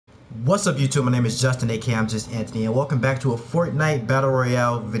What's up YouTube, my name is Justin aka I'm Just Anthony and welcome back to a Fortnite Battle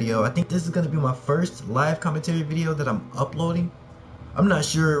Royale video. I think this is going to be my first live commentary video that I'm uploading. I'm not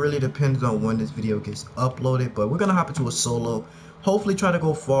sure, it really depends on when this video gets uploaded, but we're going to hop into a solo. Hopefully try to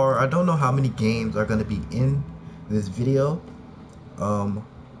go far. I don't know how many games are going to be in this video.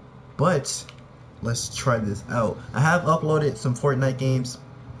 But let's try this out. I have uploaded some Fortnite games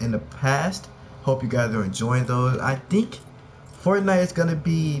in the past. Hope you guys are enjoying those. I think Fortnite is gonna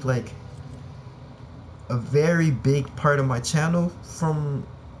be like a very big part of my channel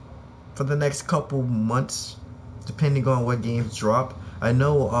for the next couple months, depending on what games drop. I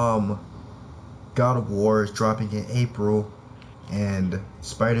know God of War is dropping in April, and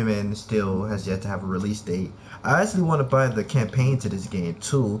Spider-Man still has yet to have a release date. I actually want to buy the campaign to this game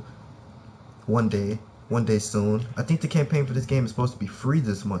too. One day soon. I think the campaign for this game is supposed to be free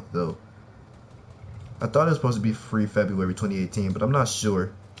this month though. I thought it was supposed to be free February 2018, but I'm not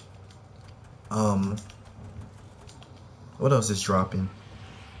sure. What else is dropping?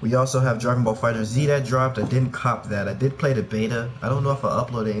 We also have Dragon Ball FighterZ that dropped. I didn't cop that. I did play the beta. I don't know if I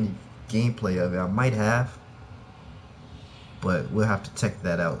uploaded any gameplay of it. I might have, but we'll have to check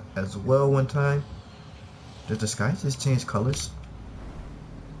that out as well one time. Did the sky just change colors?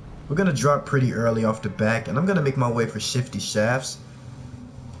 We're gonna drop pretty early off the back, and I'm gonna make my way for Shifty Shafts.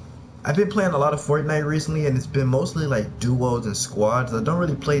 I've been playing a lot of Fortnite recently, and it's been mostly like duos and squads. I don't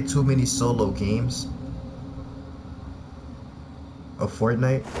really play too many solo games of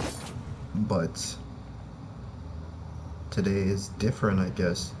Fortnite, but today is different, I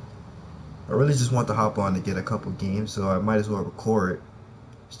guess. I really just want to hop on to get a couple games, so I might as well record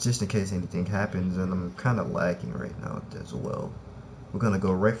just in case anything happens, and I'm kind of lagging right now as well. We're gonna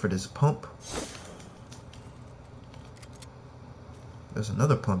go right for this pump. There's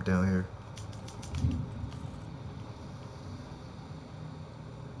another pump down here.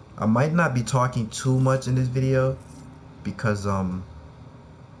 I might not be talking too much in this video because sound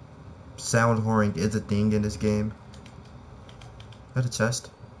whoring is a thing in this game. Got a chest.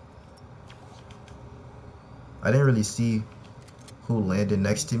 I didn't really see who landed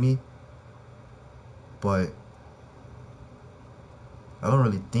next to me, but I don't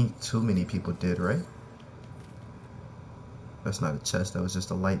really think too many people did, right? That's not a chest, that was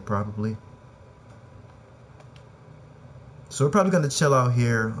just a light probably. So we're probably gonna chill out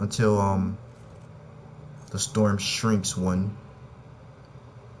here until the storm shrinks one.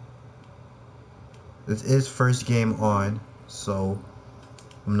 This is first game on, so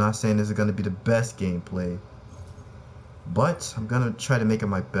I'm not saying this is gonna be the best gameplay, but I'm gonna try to make it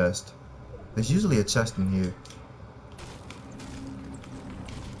my best. There's usually a chest in here.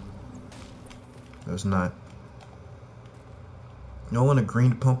 There's not. Do I want a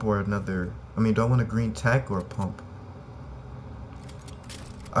green pump or another? I mean, do I want a green tack or a pump?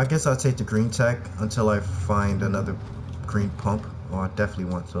 I guess I'll take the green tack until I find another green pump. Oh, I definitely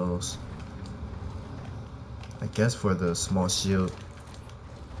want those. I guess for the small shield.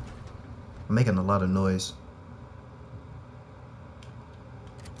 I'm making a lot of noise.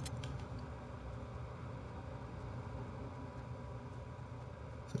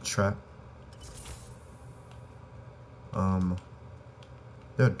 It's a trap.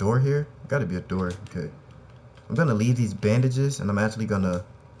 Is there a door here? Gotta be a door. Okay. I'm gonna leave these bandages, and I'm actually gonna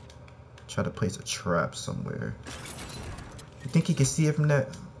try to place a trap somewhere. You think he can see it from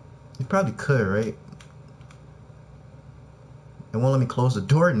that? He probably could, right? It won't let me close the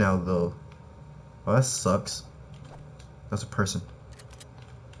door now, though. Oh, that sucks. That's a person.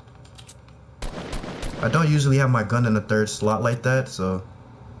 I don't usually have my gun in the third slot like that, so.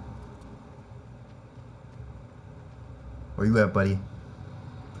 Where you at, buddy?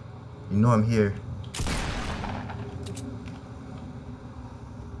 You know I'm here.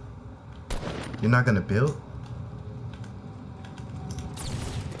 You're not gonna build?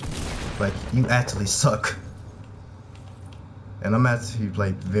 Like, you actually suck. And I'm actually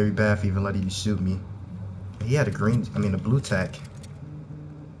like very bad for even letting you shoot me. He had a blue tack.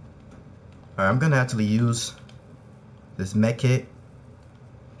 Alright, I'm gonna actually use this mech kit.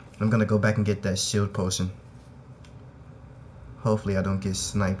 I'm gonna go back and get that shield potion. Hopefully I don't get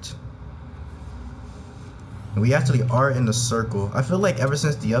sniped. And we actually are in the circle. I feel like ever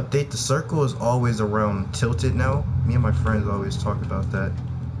since the update, the circle is always around tilted now. Me and my friends always talk about that.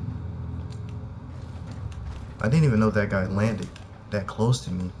 I didn't even know that guy landed that close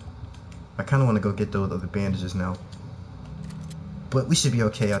to me. I kind of want to go get those other bandages now. But we should be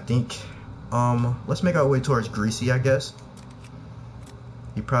okay, I think. Let's make our way towards Greasy, I guess.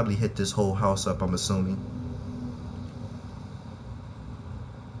 He probably hit this whole house up, I'm assuming.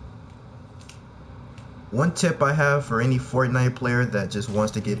 One tip I have for any Fortnite player that just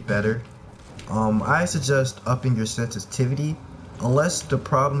wants to get better, I suggest upping your sensitivity. Unless the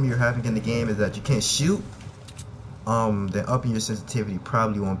problem you're having in the game is that you can't shoot, then upping your sensitivity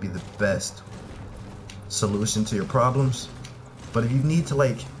probably won't be the best solution to your problems. But if you need to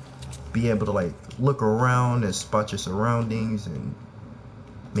like be able to like look around and spot your surroundings and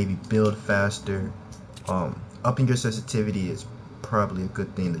maybe build faster, upping your sensitivity is probably a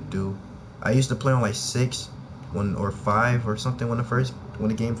good thing to do. I used to play on like 6 or 5 or something when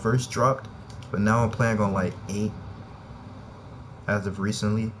the game first dropped, but now I'm playing on like 8 as of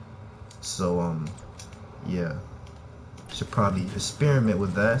recently. So yeah, should probably experiment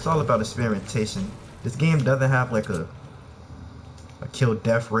with that. It's all about experimentation. This game doesn't have like a kill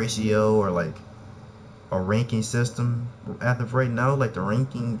death ratio or like a ranking system as of right now. Like the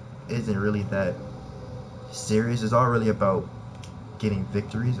ranking isn't really that serious. It's all really about getting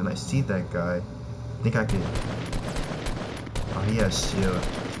victories. And I see that guy. I think I could. Oh, he has shield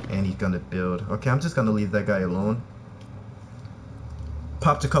and he's gonna build. Okay, I'm just gonna leave that guy alone.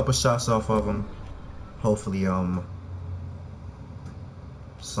 Popped a couple shots off of him. Hopefully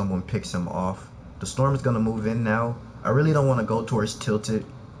someone picks him off. The storm is gonna move in now. I really don't want to go towards tilted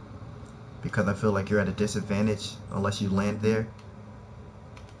because I feel like you're at a disadvantage unless you land there.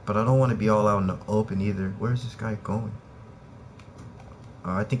 But I don't want to be all out in the open either. Where's this guy going?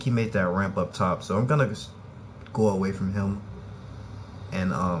 I think he made that ramp up top, so I'm gonna just go away from him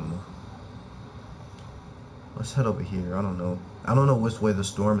and let's head over here. I don't know which way the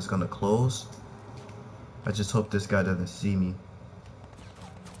storm is gonna close. I just hope this guy doesn't see me.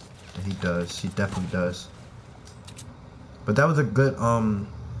 And he does. He definitely does. But that was a good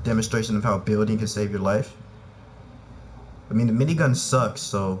demonstration of how building can save your life. I mean, the minigun sucks,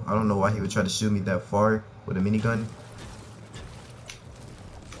 so I don't know why he would try to shoot me that far with a minigun.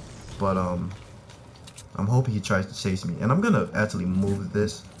 But I'm hoping he tries to chase me. And I'm gonna actually move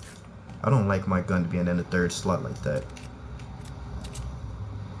this. I don't like my gun being in the 3rd slot like that.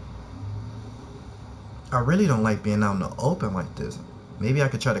 I really don't like being out in the open like this. Maybe I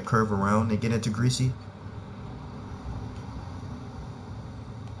could try to curve around and get into Greasy.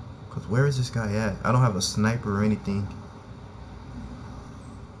 Cause where is this guy at? I don't have a sniper or anything.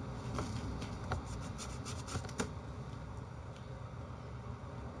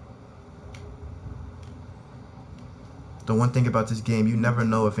 The one thing about this game, you never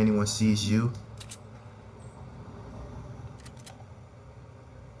know if anyone sees you.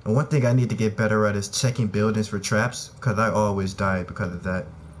 And one thing I need to get better at is checking buildings for traps, because I always die because of that.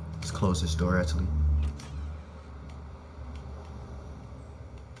 Let's close this door actually.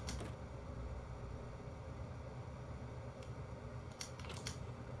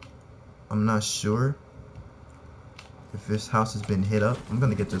 I'm not sure if this house has been hit up. I'm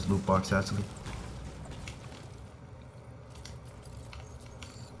gonna get this loot box actually.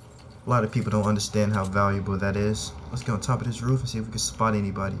 A lot of people don't understand how valuable that is. Let's get on top of this roof and see if we can spot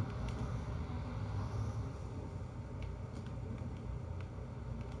anybody.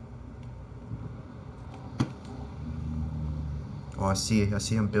 Oh, I see it. I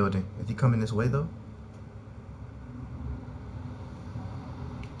see him building. Is he coming this way though?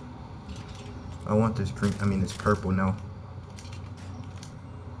 I want this green. I mean, it's purple now.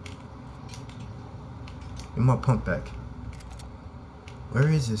 Give me my pump back. Where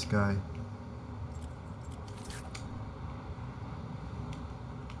is this guy?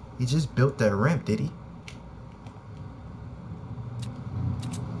 He just built that ramp, did he?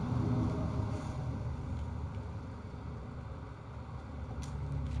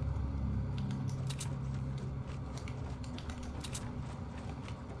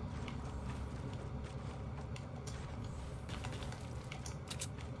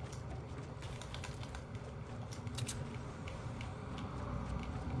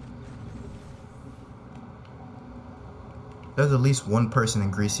 There's at least one person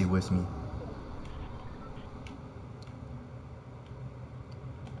in Greasy with me.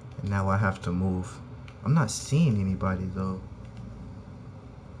 And now I have to move. I'm not seeing anybody though.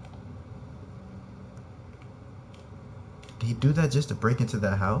 Did he do that just to break into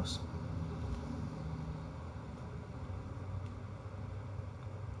that house?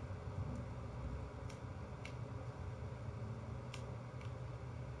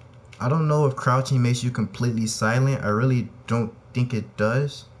 I don't know if crouching makes you completely silent. I really don't think it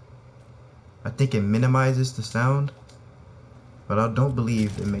does. I think it minimizes the sound, but I don't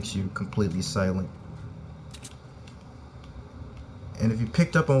believe it makes you completely silent. And if you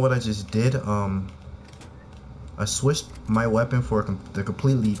picked up on what I just did, I switched my weapon for the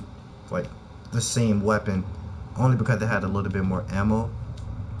completely like the same weapon, only because it had a little bit more ammo.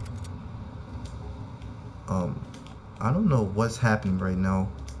 I don't know what's happening right now.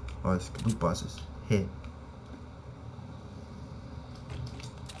 Oh, it's loot boxes. Hit.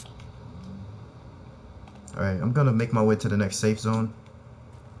 Alright, I'm gonna make my way to the next safe zone.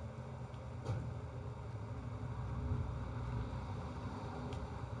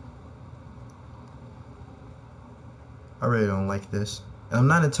 I really don't like this. And I'm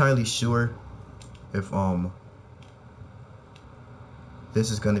not entirely sure if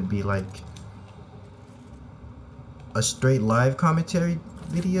this is gonna be like a straight live commentary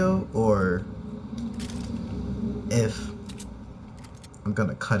video or if I'm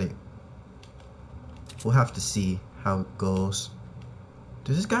gonna cut it. We'll have to see how it goes.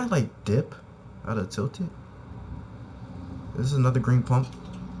 Does this guy like dip out of tilted? This is another green pump?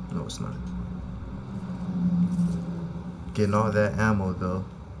 No, it's not. Getting all that ammo though.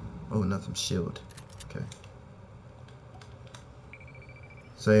 Oh, nothing shield. Okay.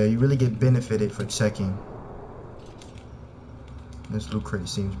 So yeah, you really get benefited for checking. This loot crate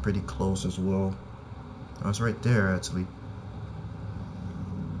seems pretty close as well. Oh, it's right there actually.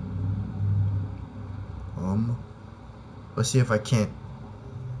 Let's see if I can't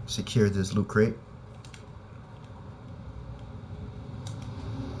secure this loot crate.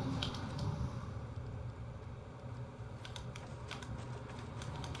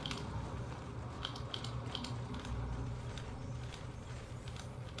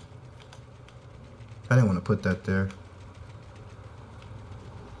 I didn't want to put that there.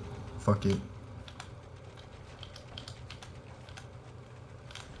 Fuck it.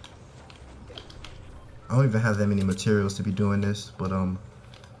 I don't even have that many materials to be doing this, but I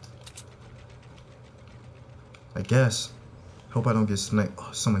guess. Hope I don't get sniped.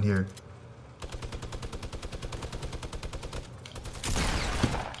 Oh, someone here.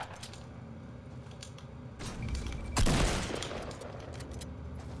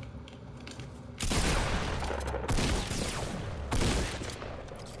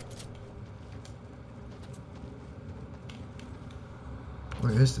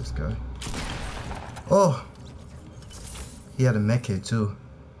 Where is this guy? Oh! He had a mech kit too.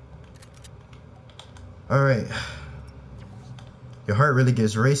 Alright. Your heart really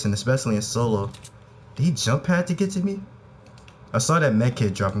gets racing, especially in solo. Did he jump pad to get to me? I saw that mech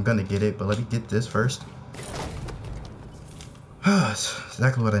kit drop. I'm gonna get it, but let me get this first. That's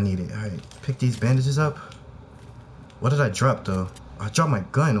exactly what I needed. Alright, pick these bandages up. What did I drop though? I dropped my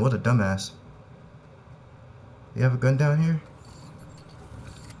gun. What a dumbass. You have a gun down here?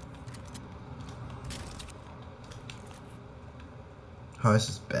 Oh, this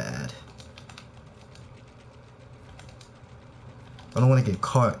is bad. I don't want to get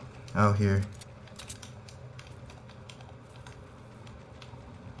caught out here.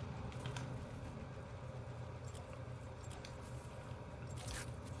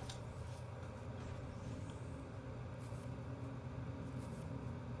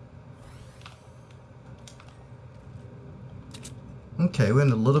 Okay, we're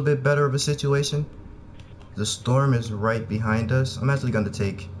in a little bit better of a situation. The storm is right behind us. I'm actually going to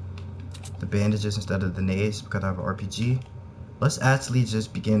take the bandages instead of the nades because I have an RPG. Let's actually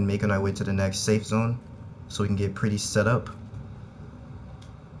just begin making our way to the next safe zone so we can get pretty set up.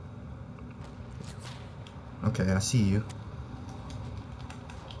 Okay, I see you.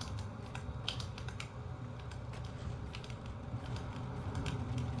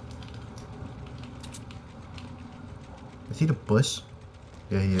 Is he the bush?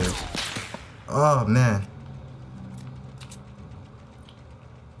 Yeah, he is. Oh, man.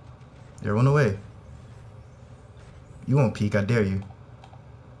 Yeah, run away. You won't peek, I dare you.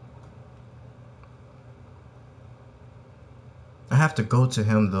 I have to go to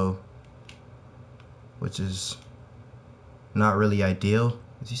him though, which is not really ideal.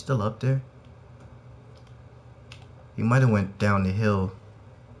 Is he still up there? He might have went down the hill.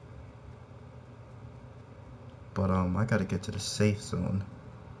 But I gotta get to the safe zone.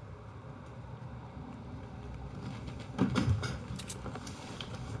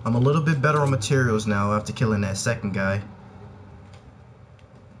 I'm a little bit better on materials now after killing that second guy.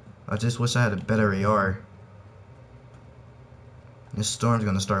 I just wish I had a better AR. This storm's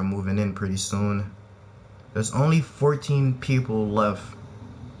gonna start moving in pretty soon. There's only 14 people left.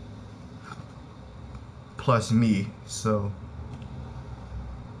 Plus me, so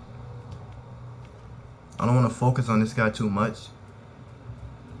I don't want to focus on this guy too much.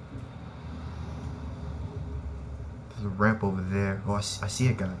 There's a ramp over there. Oh, I see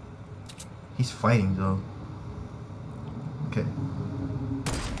a guy. He's fighting though. Okay.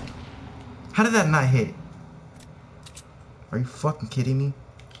 How did that not hit? Are you fucking kidding me?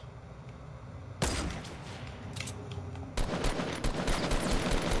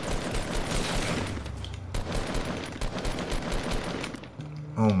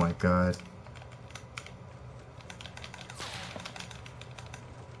 Oh my god.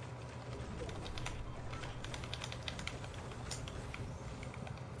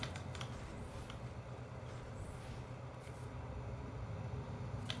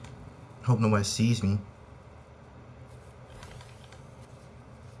 Hope nobody sees me.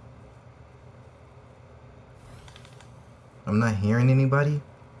 I'm not hearing anybody,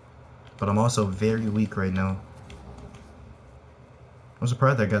 but I'm also very weak right now. I'm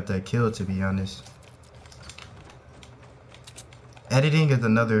surprised I got that kill, to be honest. Editing is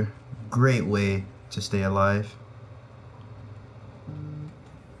another great way to stay alive.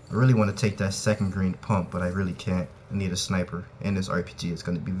 I really want to take that second green pump, but I really can't. I need a sniper, and this RPG is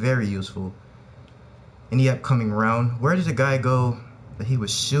going to be very useful in the upcoming round. Where did the guy go that he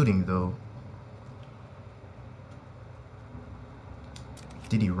was shooting, though?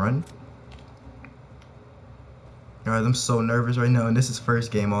 Did he run? Alright, I'm so nervous right now, and this is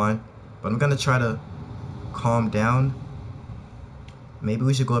first game on, but I'm going to try to calm down. Maybe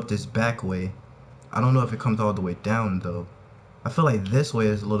we should go up this back way. I don't know if it comes all the way down, though. I feel like this way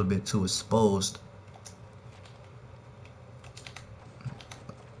is a little bit too exposed.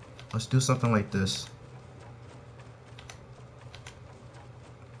 Let's do something like this.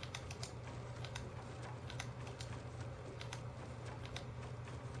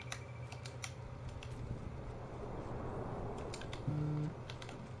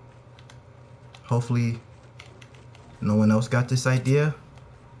 Hopefully no one else got this idea.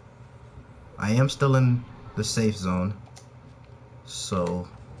 I am still in the safe zone, so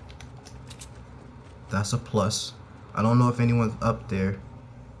that's a plus. I don't know if anyone's up there.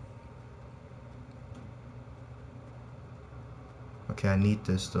 Okay, I need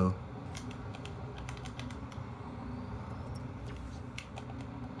this though.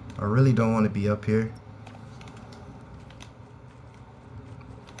 I really don't want to be up here.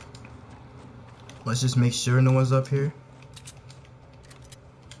 Let's just make sure no one's up here.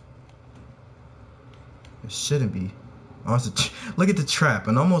 It shouldn't be. Oh, look at the trap,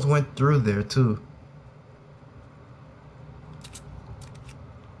 and almost went through there too.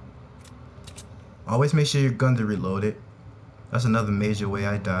 Always make sure your guns are reloaded. That's another major way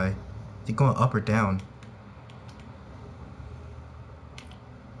I die. Is he going up or down?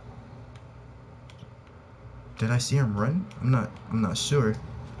 Did I see him run? I'm not sure.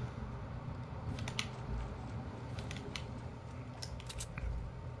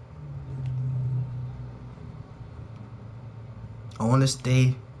 I want to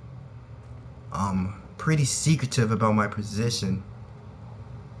stay pretty secretive about my position.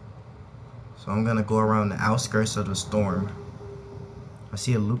 So I'm gonna go around the outskirts of the storm. I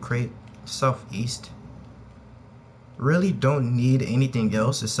see a loot crate southeast. Really don't need anything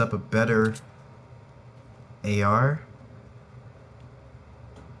else except a better AR.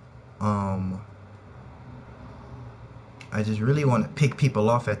 I just really want to pick people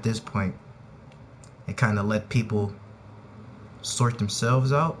off at this point and kind of let people sort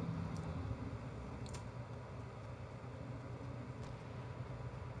themselves out.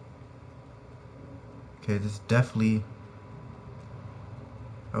 Okay, this definitely,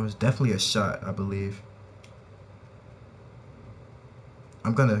 that was definitely a shot, I believe.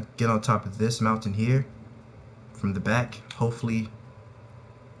 I'm gonna get on top of this mountain here from the back. Hopefully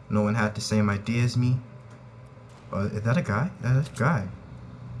no one had the same idea as me. Is that a guy? That's a guy.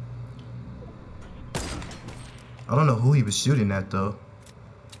 I don't know who he was shooting at though.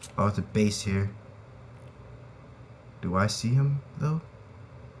 Oh, it's a base here. Do I see him though?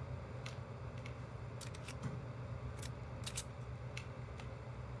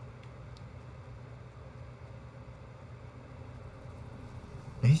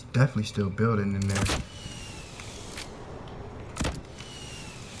 He's definitely still building in there.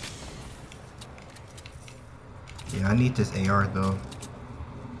 Yeah, I need this AR though.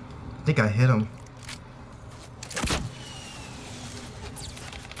 I think I hit him.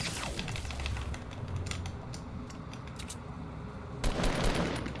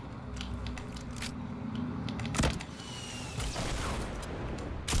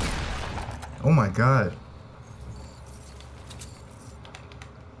 Oh my god.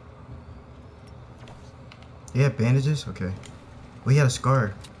 He had bandages? Okay. Well, he had a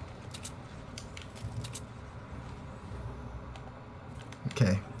scar.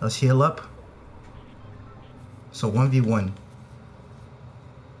 Okay, let's heal up. So 1v1.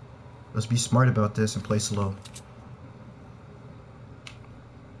 Let's be smart about this and play slow.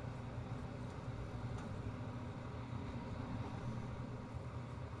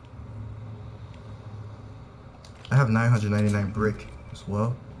 I have 999 brick as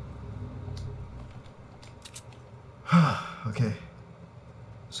well. Okay.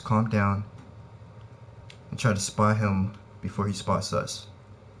 Just calm down and try to spot him before he spots us.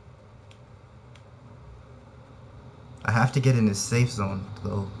 I have to get in his safe zone,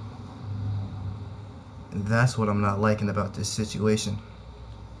 though. And that's what I'm not liking about this situation.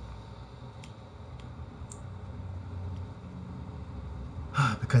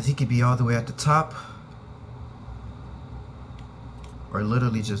 Because he could be all the way at the top, or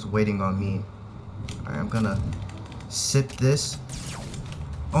literally just waiting on me. Alright, I'm gonna sip this.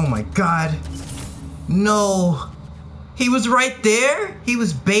 Oh my god! No! He was right there? He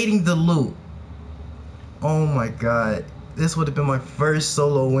was baiting the loot. Oh my god. This would have been my first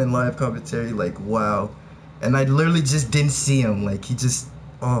solo win live commentary. Like, wow. And I literally just didn't see him. Like, he just...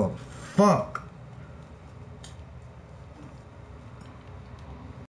 Oh, fuck.